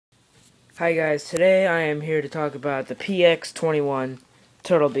Hi guys, today I am here to talk about the PX-21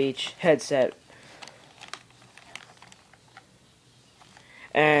 Turtle Beach headset.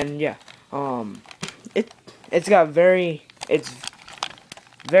 And yeah, um it's very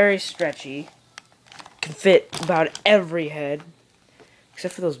stretchy. Can fit about every head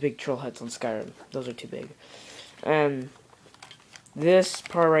except for those big troll heads on Skyrim. Those are too big. And this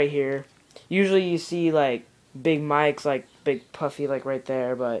part right here, usually you see like big mics, like big puffy like right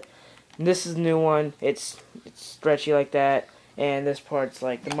there, but this is a new one. It's stretchy like that, and this part's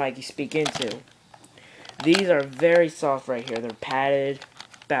like the mic you speak into. These are very soft right here. They're padded,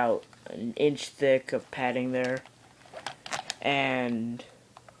 about an inch thick of padding there, and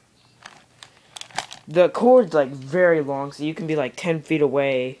the cord's like very long, so you can be like 10 feet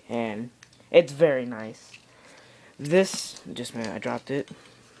away, and it's very nice. Just a minute, I dropped it.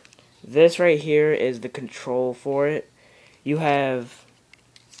 This right here is the control for it. You have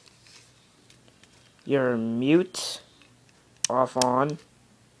your mute off on.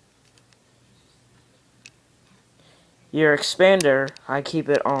 Your expander, I keep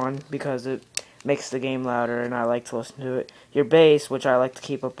it on because it makes the game louder and I like to listen to it. Your bass, which I like to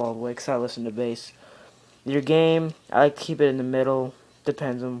keep up all the way because I listen to bass. Your game, I like to keep it in the middle.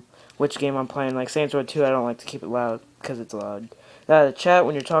 Depends on which game I'm playing. Like Saints Row 2, I don't like to keep it loud because it's loud. The chat,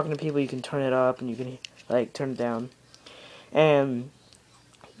 when you're talking to people, you can turn it up and you can like turn it down. And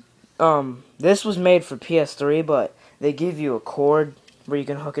this was made for PS3, but they give you a cord where you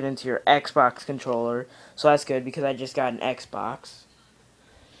can hook it into your Xbox controller. So that's good because I just got an Xbox.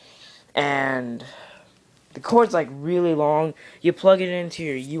 And the cord's like really long. You plug it into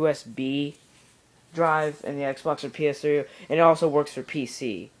your USB drive in the Xbox or PS3, and it also works for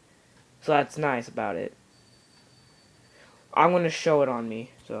PC. So that's nice about it. I'm going to show it on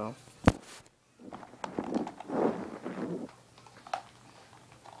me, so.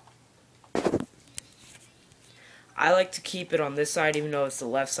 I like to keep it on this side even though it's the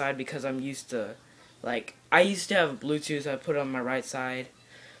left side because I'm used to, like, I used to have Bluetooth, I put it on my right side.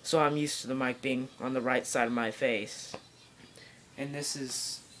 So I'm used to the mic being on the right side of my face. And this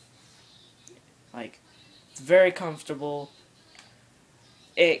is, like, it's very comfortable.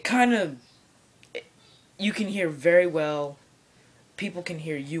 It kind of, you can hear very well. People can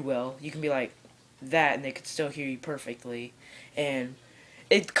hear you well. You can be like that and they can still hear you perfectly. And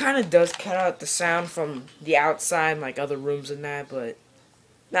it kind of does cut out the sound from the outside, like other rooms and that, but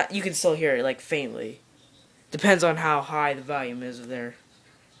not, you can still hear it, like, faintly. Depends on how high the volume is of their,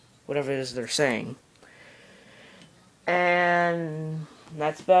 whatever it is they're saying. And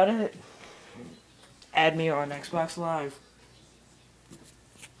that's about it. Add me on Xbox Live.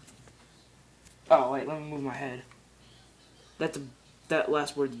 Oh, wait, let me move my head. That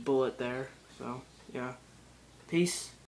last word's bullet there, so, yeah. Peace.